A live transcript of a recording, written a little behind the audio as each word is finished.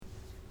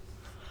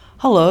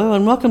Hello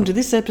and welcome to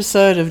this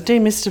episode of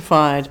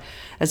Demystified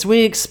as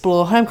we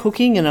explore home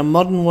cooking in a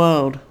modern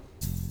world.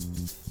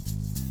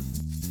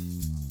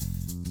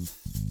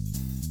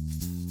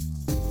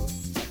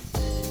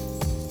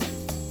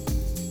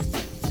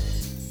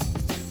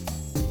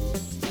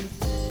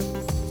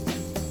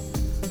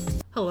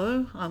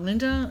 Hello, I'm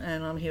Linda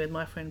and I'm here with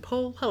my friend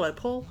Paul. Hello,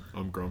 Paul.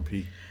 I'm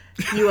grumpy.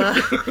 You are.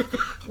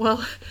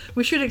 Well,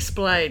 we should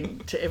explain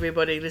to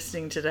everybody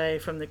listening today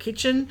from the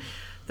kitchen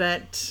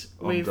that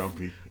I'm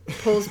grumpy.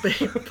 Paul's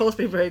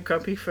been very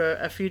grumpy for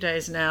a few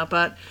days now,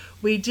 but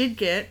we did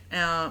get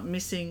our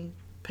missing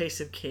piece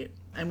of kit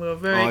and we were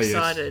very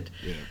excited.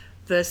 Yes. Yeah.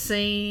 The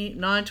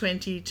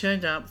C920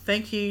 turned up.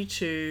 Thank you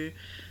to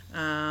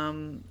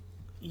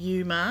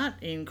U-Mart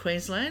in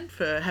Queensland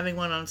for having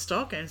one on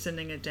stock and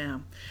sending it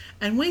down.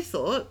 And we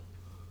thought,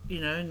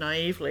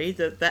 naively,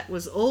 that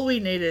was all we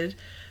needed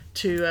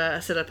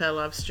to set up our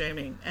live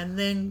streaming. And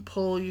then,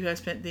 Paul, you have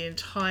spent the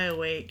entire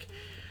week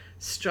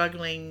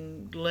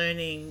struggling,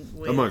 learning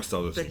with amongst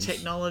other the things,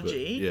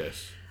 technology,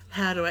 yes,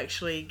 how to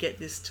actually get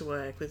this to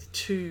work with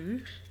two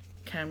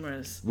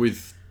cameras.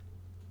 with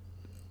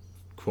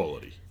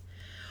quality.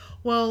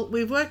 Well,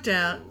 we've worked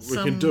out We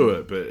can do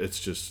it, but it's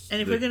just...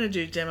 And if we're going to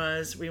do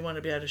demos, we want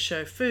to be able to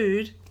show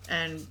food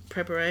and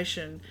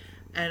preparation,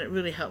 and it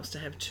really helps to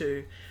have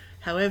two.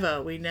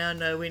 However, we now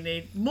know we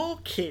need more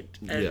kit,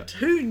 and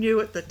who knew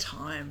at the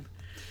time?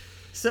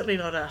 Certainly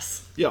not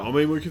us. Yeah, I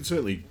mean, we can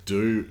certainly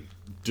do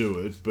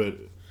it, but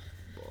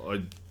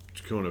I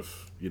kind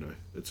of,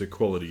 it's a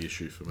quality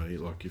issue for me.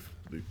 Like, if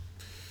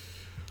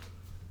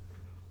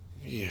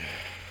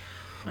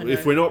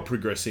we're not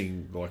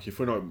progressing, like, if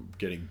we're not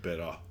getting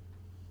better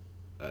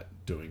at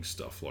doing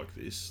stuff like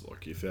this,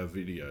 like, if our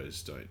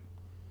videos don't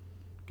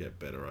get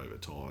better over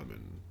time,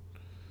 and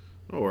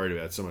I'm not worried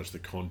about so much the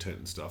content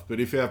and stuff, but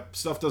if our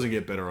stuff doesn't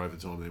get better over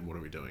time, then what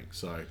are we doing?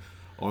 So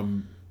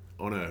I'm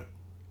on a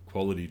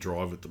quality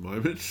drive at the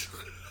moment.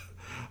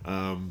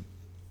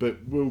 But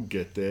we'll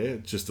get there.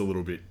 Just a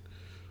little bit.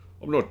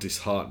 I'm not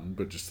disheartened,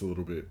 but just a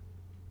little bit.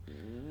 I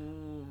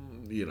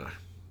mean,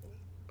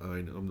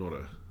 I'm not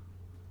a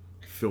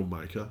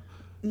filmmaker.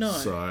 No.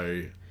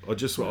 So I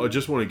just want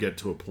to get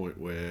to a point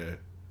where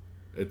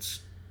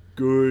it's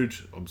good.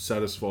 I'm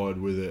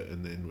satisfied with it,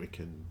 and then we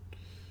can,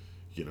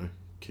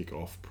 kick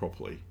off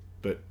properly.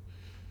 But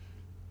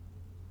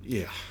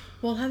yeah.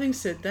 Well, having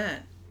said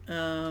that,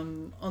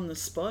 on the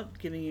spot,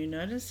 giving you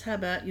notice, how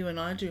about you and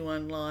I do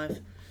one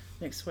live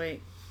next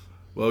week?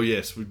 Well,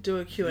 yes, we do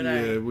a Q&A.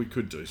 Yeah, we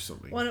could do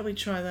something. Why don't we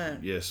try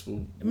that? Yes,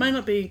 it may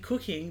not be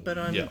cooking, but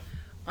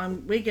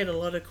we get a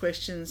lot of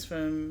questions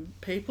from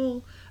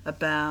people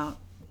about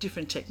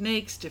different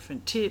techniques,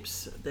 different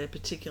tips, their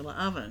particular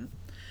oven.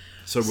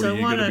 So what are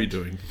you going to be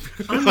doing?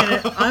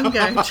 I'm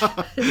going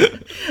to.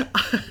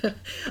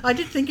 I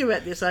did think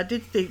about this. I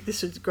did think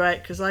this was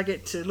great because I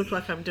get to look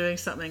like I'm doing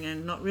something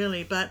and not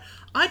really. But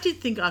I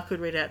did think I could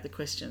read out the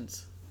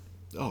questions.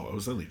 Oh, I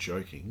was only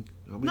joking.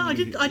 I mean, no, I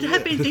did. I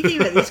have been thinking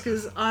about this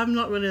because I'm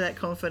not really that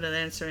confident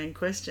answering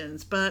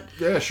questions. But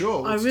yeah,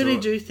 sure. I really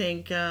do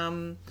think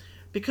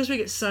because we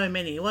get so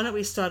many, why don't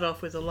we start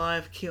off with a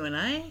live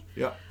Q&A?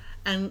 Yeah.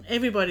 And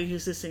everybody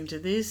who's listening to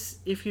this,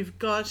 if you've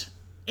got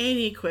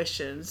any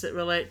questions that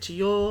relate to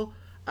your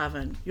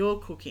oven, your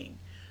cooking,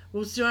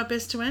 we'll do our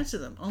best to answer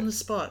them on the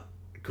spot.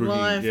 Cooking,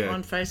 live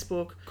on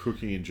Facebook.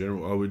 Cooking in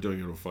general. Oh, we're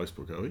doing it on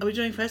Facebook, are we? Are we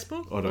doing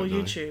Facebook I don't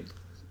know. YouTube?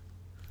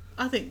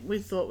 I think we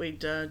thought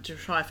we'd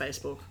try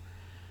Facebook.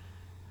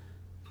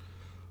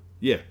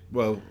 Yeah,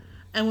 well...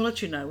 And we'll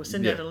let you know. We'll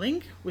send out a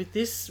link with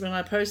this. When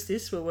I post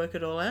this, we'll work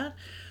it all out.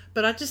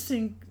 But I just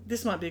think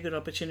this might be a good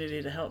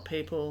opportunity to help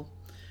people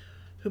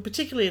who are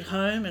particularly at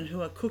home and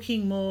who are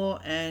cooking more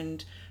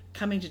and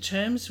coming to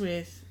terms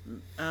with,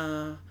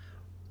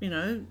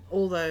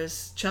 all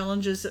those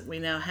challenges that we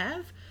now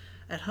have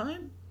at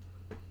home.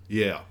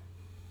 Yeah.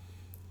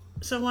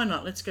 So why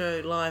not? Let's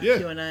go live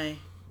Q&A.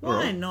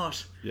 Why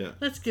not? Yeah.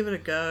 Let's give it a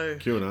go.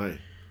 Q&A.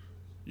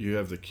 You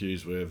have the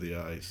Q's, we have the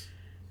A's.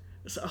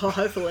 So,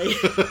 hopefully.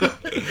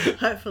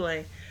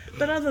 Hopefully.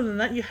 But other than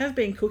that, you have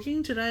been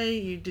cooking. Today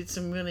you did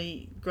some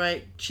really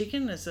great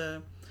chicken as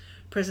a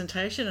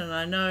presentation, and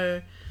I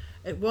know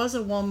it was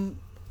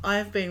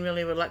I've been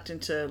really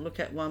reluctant to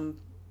look at one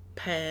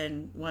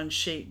pan, one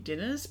sheet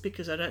dinners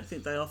because I don't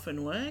think they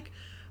often work.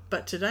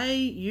 But today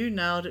you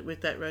nailed it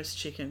with that roast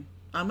chicken.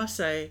 I must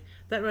say,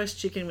 that roast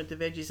chicken with the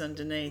veggies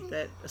underneath,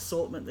 that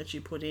assortment that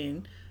you put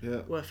in,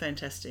 were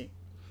fantastic.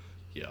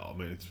 Yeah, I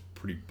mean, it's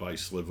pretty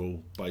base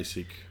level,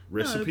 basic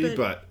recipe,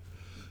 but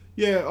I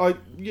mean,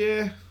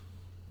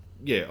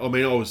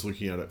 I was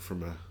looking at it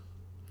from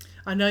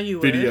I know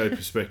you video were.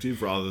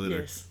 perspective rather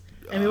than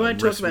and we won't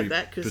talk about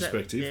that because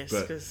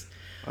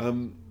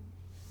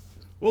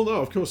well,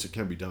 no, of course it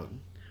can be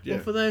done. Yeah,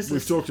 well, for those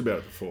we've talked about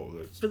it before.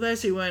 For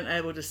those who weren't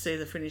able to see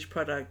the finished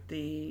product,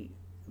 the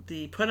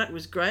product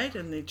was great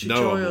and the tutorial was great.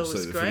 No one will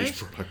see the finished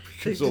product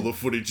because all the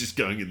footage is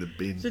going in the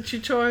bin. The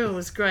tutorial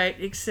was great,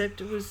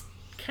 except it was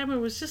camera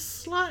was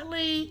just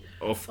slightly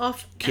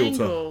Off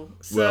kilter. Well,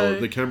 So,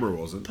 the camera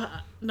wasn't.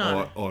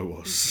 no. I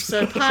was.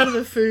 So part of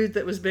the food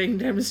that was being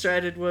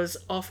demonstrated was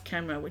off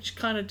camera, which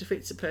kind of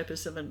defeats the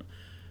purpose of a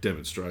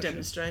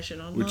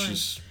demonstration online. Which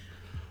is...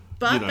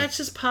 But you know. that's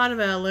just part of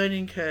our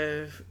learning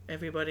curve,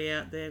 everybody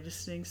out there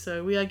listening.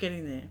 So we are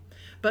getting there.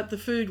 But the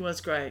food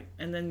was great.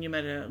 And then you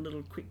made a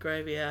little quick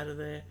gravy out of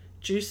the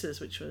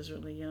juices, which was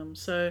really yum.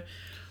 So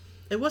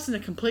it wasn't a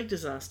complete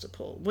disaster,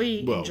 Paul. We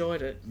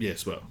enjoyed it.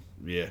 Yes, well,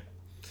 yeah.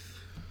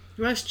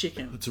 Roast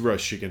chicken. It's a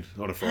roast chicken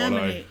on a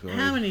Friday.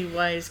 How many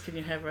ways can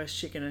you have roast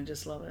chicken and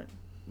just love it?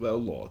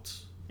 Well,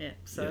 lots. Yeah,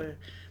 so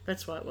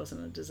that's why it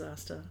wasn't a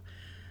disaster.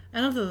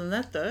 And other than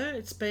that, though,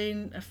 it's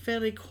been a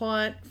fairly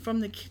quiet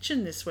from the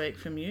kitchen this week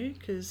from you,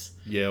 because...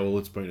 Yeah, well,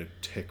 it's been a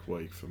tech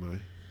week for me.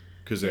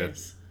 Because our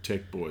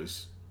tech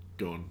boy's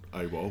gone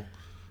AWOL.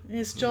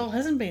 Yes, Joel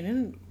hasn't been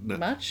in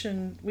much,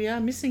 and we are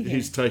missing him.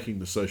 He's taking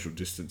the social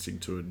distancing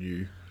to a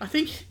new... I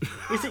think...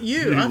 Is it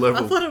you? I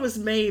thought it was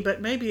me,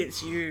 but maybe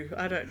it's you.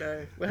 I don't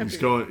know.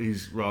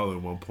 He's rather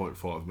than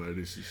 1.5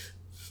 metres, he's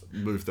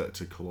moved that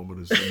to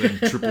kilometres and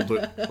then tripled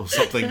it or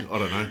something. I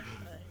don't know.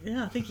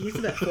 Yeah, I think he's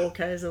about 4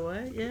 k's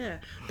away. Yeah,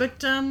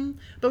 but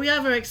we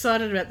are very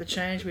excited about the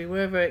change. We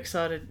were very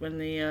excited when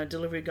the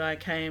delivery guy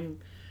came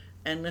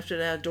and left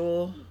at our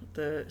door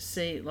the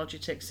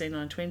Logitech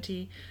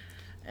C920,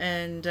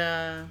 and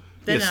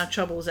then our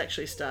troubles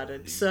actually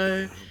started.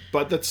 So,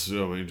 but that's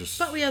just.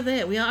 But we are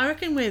there. I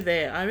reckon we're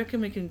there. I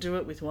reckon we can do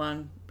it with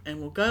one,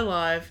 and we'll go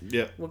live.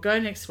 Yep. We'll go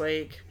next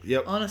week.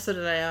 Yep. On a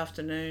Saturday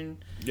afternoon.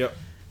 Yep.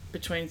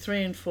 Between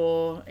 3 and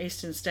 4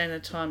 Eastern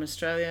Standard Time,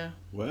 Australia.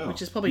 Wow,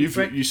 which is probably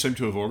you seem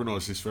to have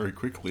organised this very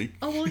quickly.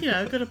 Oh well,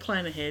 I've got to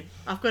plan ahead.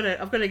 I've got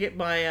to get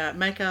my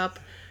makeup,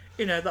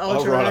 the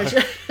entourage.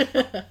 Oh,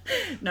 right.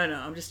 No,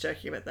 I'm just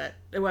joking about that.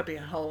 There won't be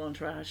a whole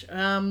entourage.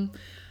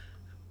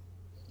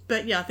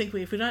 But yeah, I think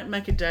if we don't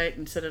make a date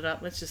and set it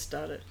up, let's just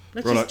start it.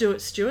 Let's just do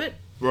it, Stuart.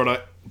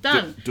 Righto.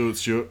 Done. Do it,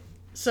 Stuart.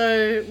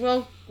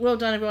 So, well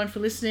done everyone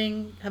for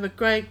listening. Have a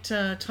great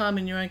time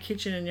in your own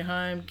kitchen in your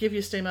home. Give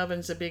your steam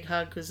ovens a big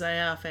hug because they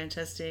are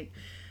fantastic.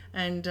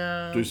 And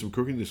do some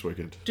cooking this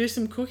weekend. Do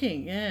some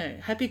cooking, yeah.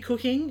 Happy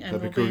cooking,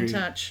 and we'll be in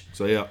touch.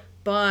 So yeah.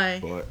 Bye.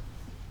 Bye.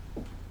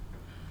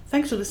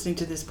 Thanks for listening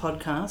to this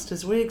podcast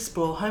as we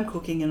explore home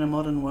cooking in a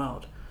modern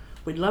world.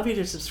 We'd love you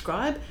to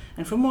subscribe,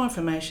 and for more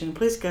information,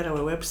 please go to our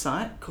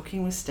website,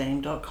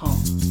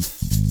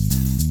 cookingwithsteam.com.